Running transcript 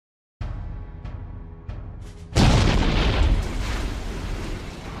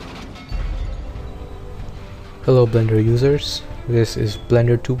Hello Blender users, this is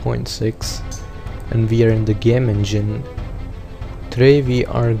Blender 2.6 and we are in the game engine. Today we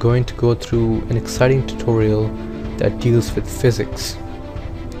are going to go through an exciting tutorial that deals with physics.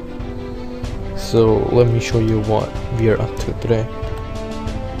 So let me show you what we are up to today.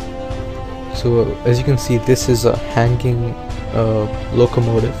 So as you can see, this is a hanging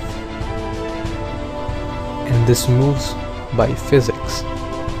locomotive, and this moves by physics,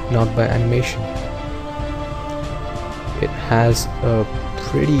 not by animation. It has a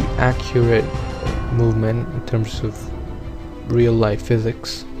pretty accurate movement in terms of real life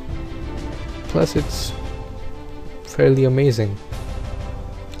physics. Plus it's fairly amazing.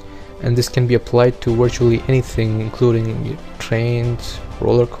 And this can be applied to virtually anything, including trains,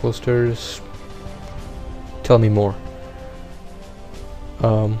 roller coasters. Tell me more.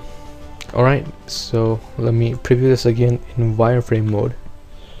 Alright, so let me preview this again in wireframe mode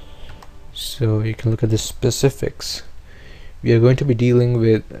so you can look at the specifics. We are going to be dealing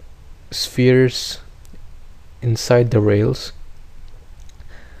with spheres inside the rails.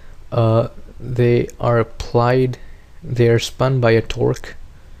 They are spun by a torque,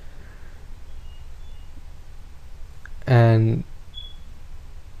 and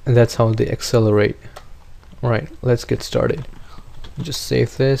that's how they accelerate. Alright, let's get started. Just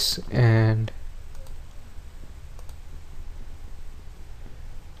save this, and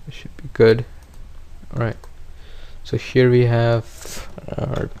it should be good. Alright, so here we have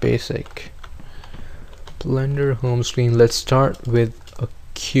our basic Blender home screen. Let's start with a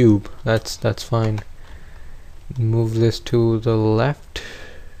cube. That's fine. Move this to the left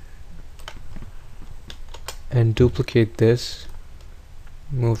and duplicate this.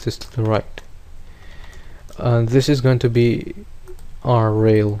 Move this to the right. This is going to be our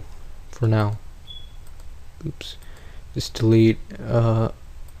rail for now. Oops. Just delete the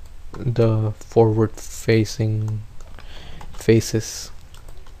forward facing faces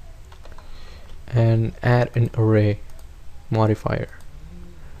and add an array modifier.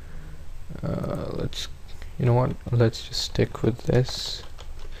 You know what, let's just stick with this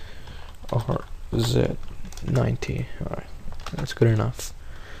RZ90. Alright, that's good enough.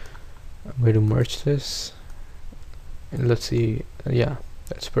 I'm going to merge this and let's see. Yeah,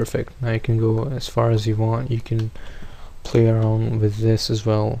 that's perfect. Now you can go as far as you want. You can play around with this as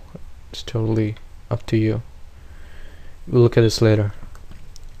well. It's totally up to you. We'll look at this later,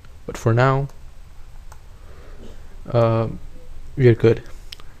 but for now we're good.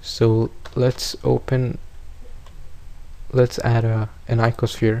 So let's add an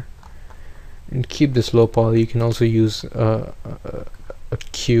icosphere and keep this low poly. You can also use a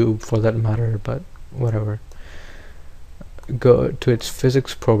cube for that matter, but whatever. Go to its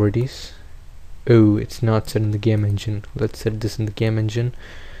physics properties. Oh, it's not set in the game engine. Let's set this in the game engine.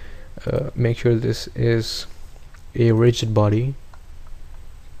 Make sure this is a rigid body,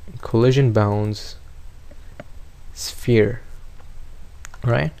 collision bounds, sphere.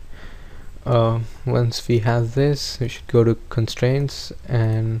 Right? Once we have this, we should go to constraints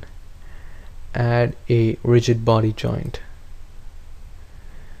and add a rigid body joint.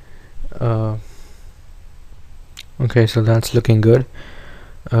 Okay, so that's looking good.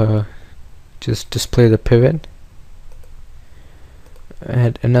 Just display the pivot.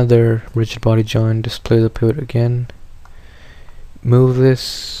 Add another rigid body joint, display the pivot again. Move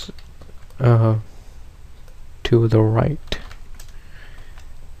this to the right,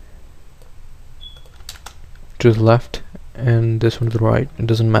 to the left, and this one to the right. It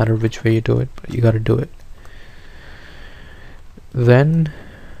doesn't matter which way you do it, but you gotta do it. Then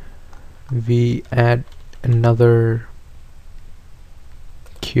we add another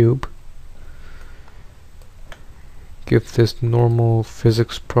cube. Give this normal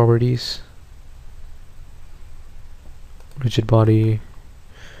physics properties. Rigid body.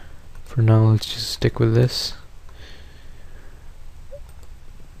 For now, let's just stick with this.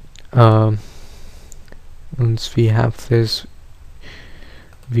 Once we have this,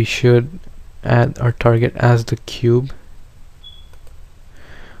 we should add our target as the cube.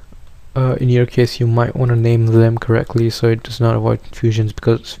 In your case, you might want to name them correctly so it does not avoid confusions,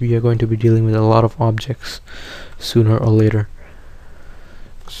 because we are going to be dealing with a lot of objects sooner or later.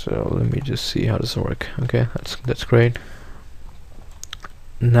 So let me just see how this works. Okay, that's great.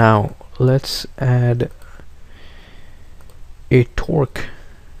 Now let's add a torque.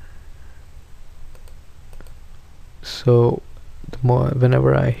 So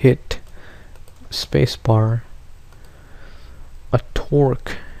whenever I hit spacebar, a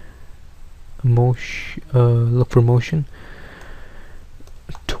torque look for motion,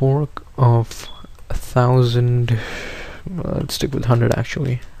 a torque of 1,000, let's stick with 100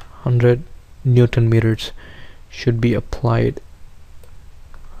 actually, 100 Newton meters should be applied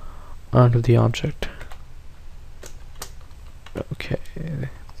onto the object. Okay.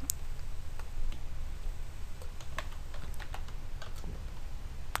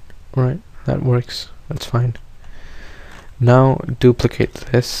 Alright, that works. That's fine. Now duplicate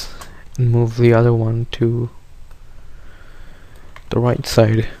this and move the other one to the right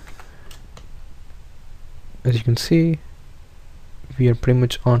side. As you can see, we are pretty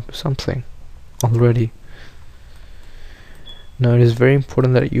much onto something already. Now it is very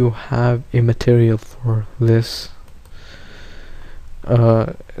important that you have a material for this,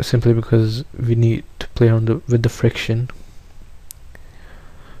 simply because we need to play on with the friction.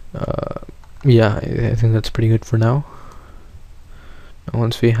 Yeah, I think that's pretty good for now.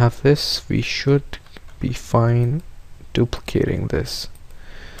 Once we have this, we should be fine duplicating this.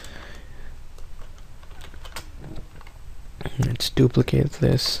 Let's duplicate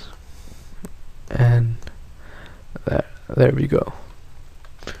this, and there we go.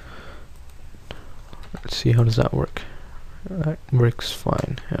 Let's see, how does that work? That works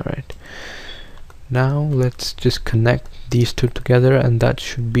fine. Alright, now let's just connect these two together, and that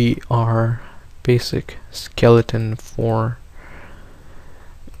should be our basic skeleton for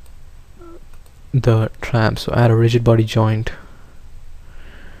the tram. So add a rigid body joint,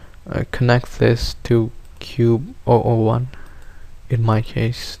 connect this to cube 001 in my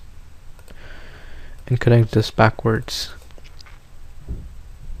case, and connect this backwards.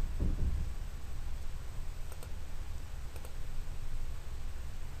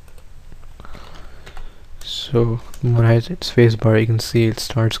 So when I hit its spacebar, you can see it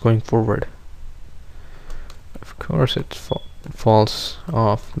starts going forward. Of course it falls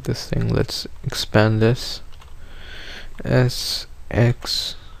off this thing. Let's expand this.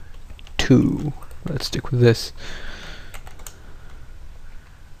 SX2. Let's stick with this.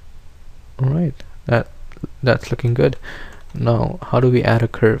 Alright, that's looking good. Now how do we add a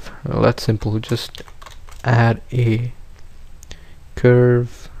curve? Well, that's simple. Just add a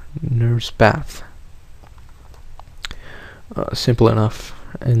curve nurse path. Simple enough,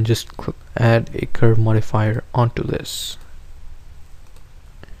 and just add a curve modifier onto this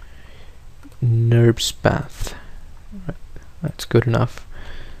NURBS path. Right, that's good enough.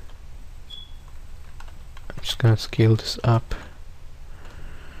 I'm just gonna scale this up.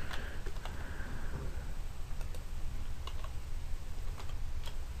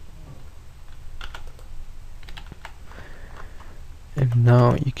 And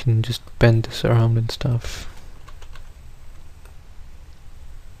now you can just bend this around and stuff.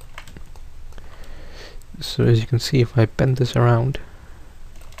 So as you can see, if I bend this around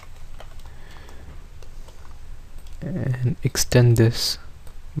and extend this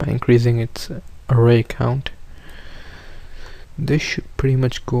by increasing its array count, this should pretty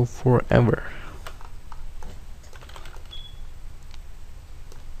much go forever.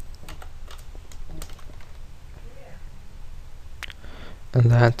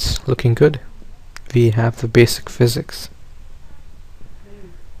 And that's looking good. We have the basic physics.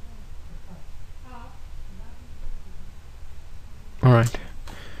 Alright.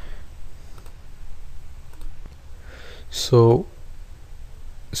 So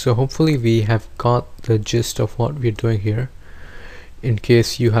hopefully we have got the gist of what we're doing here. In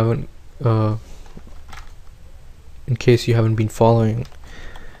case you haven't been following,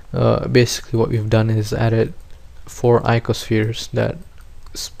 basically what we've done is added 4 icospheres that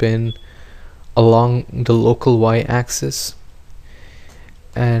spin along the local y-axis,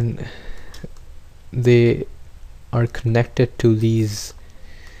 and they are connected to these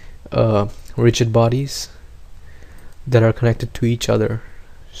rigid bodies that are connected to each other.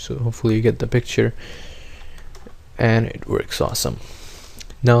 So hopefully you get the picture, and it works awesome.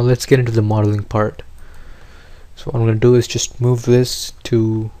 Now let's get into the modeling part. So what I'm going to do is just move this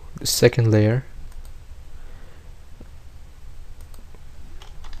to the second layer,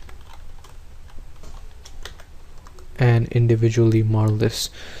 and individually model this.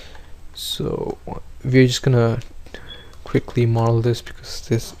 So we're just gonna quickly model this because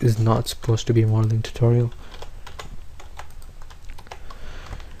this is not supposed to be a modeling tutorial.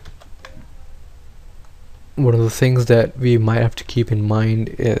 One of the things that we might have to keep in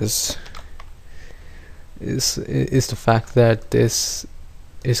mind is the fact that this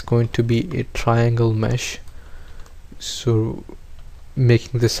is going to be a triangle mesh, so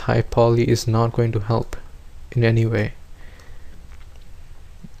making this high poly is not going to help in any way.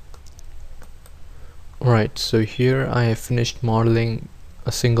 Alright, so here I have finished modeling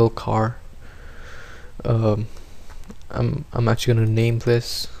a single car. I'm actually gonna name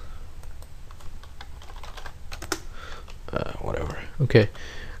this whatever. Okay,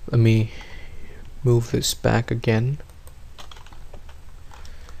 let me move this back again.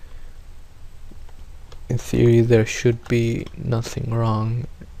 In theory there should be nothing wrong,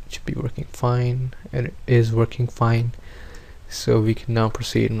 it should be working fine, and it is working fine. So we can now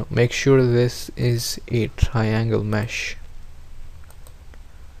proceed. Now make sure this is a triangle mesh.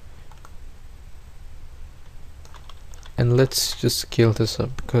 And let's just scale this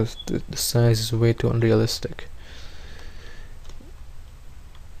up because the size is way too unrealistic.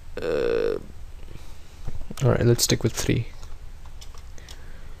 Alright, let's stick with 3.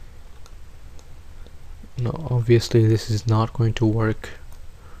 No, obviously this is not going to work.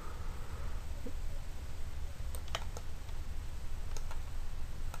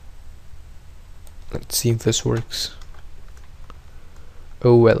 Let's see if this works.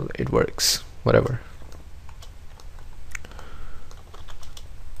 Oh well, it works. Whatever.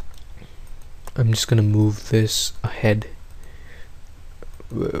 I'm just gonna move this ahead.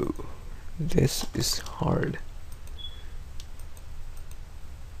 Whoa, this is hard.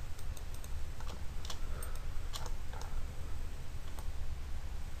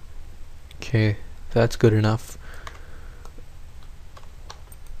 Okay, that's good enough.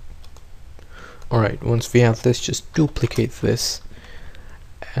 Alright, once we have this, just duplicate this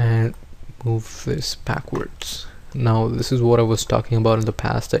and move this backwards. Now this is what I was talking about in the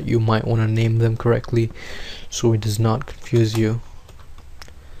past, that you might want to name them correctly so it does not confuse you.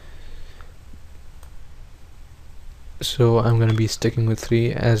 So I'm going to be sticking with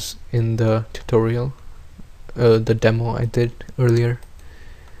 3 as in the tutorial, the demo I did earlier.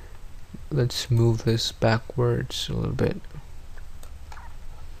 Let's move this backwards a little bit.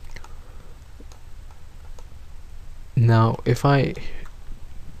 Now if I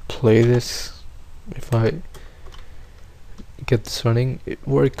play this, if I get this running, it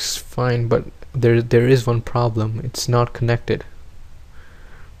works fine, but there is one problem. It's not connected.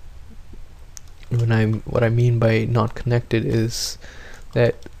 What I mean by not connected is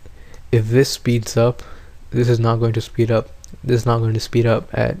that if this speeds up, this is not going to speed up. This is not going to speed up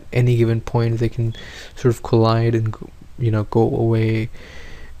at any given point. They can sort of collide and go away,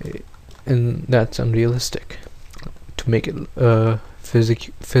 and that's unrealistic. To make it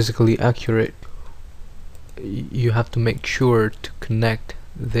physically accurate, you have to make sure to connect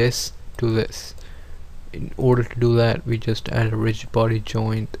this to this. In order to do that, we just add a rigid body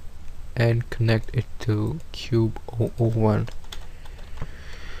joint and connect it to cube 001.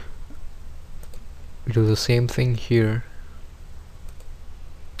 We do the same thing here.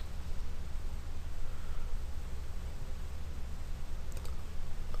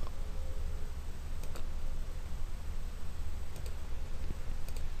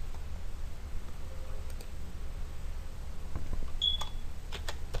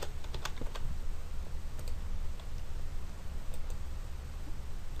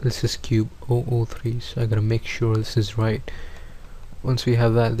 This is cube 003, so I gotta make sure this is right. Once we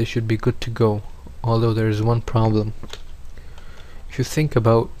have that, this should be good to go. Although there is one problem. If you think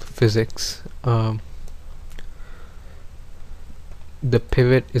about physics, the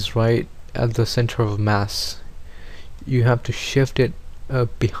pivot is right at the center of mass. You have to shift it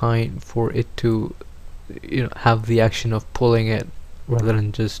behind for it to have the action of pulling it, rather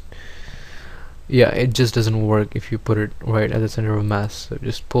than just it just doesn't work if you put it right at the center of mass. So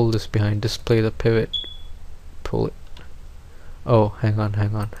just pull this behind, display the pivot, pull it. Oh, hang on.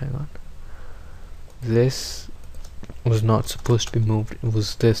 This was not supposed to be moved. It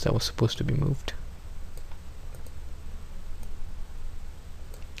was this that was supposed to be moved.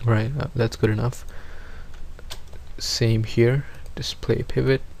 Right, that's good enough. Same here, display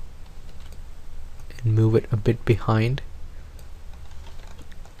pivot and move it a bit behind,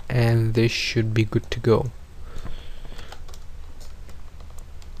 and this should be good to go.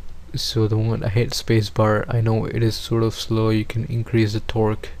 So the moment I hit spacebar, I know it is sort of slow. You can increase the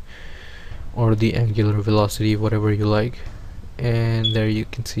torque or the angular velocity, whatever you like, and there you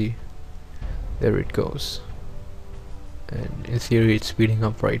can see, there it goes. And in theory it's speeding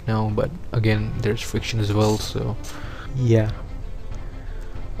up right now, but again there's friction as well. So yeah,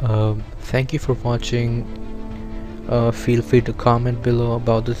 thank you for watching. Feel free to comment below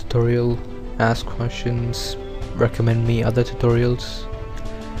about the tutorial, ask questions, recommend me other tutorials,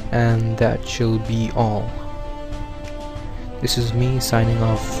 and that shall be all. This is me signing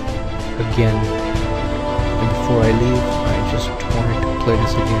off again, and before I leave, I just wanted to play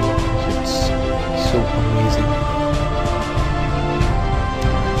this again because it's so amazing.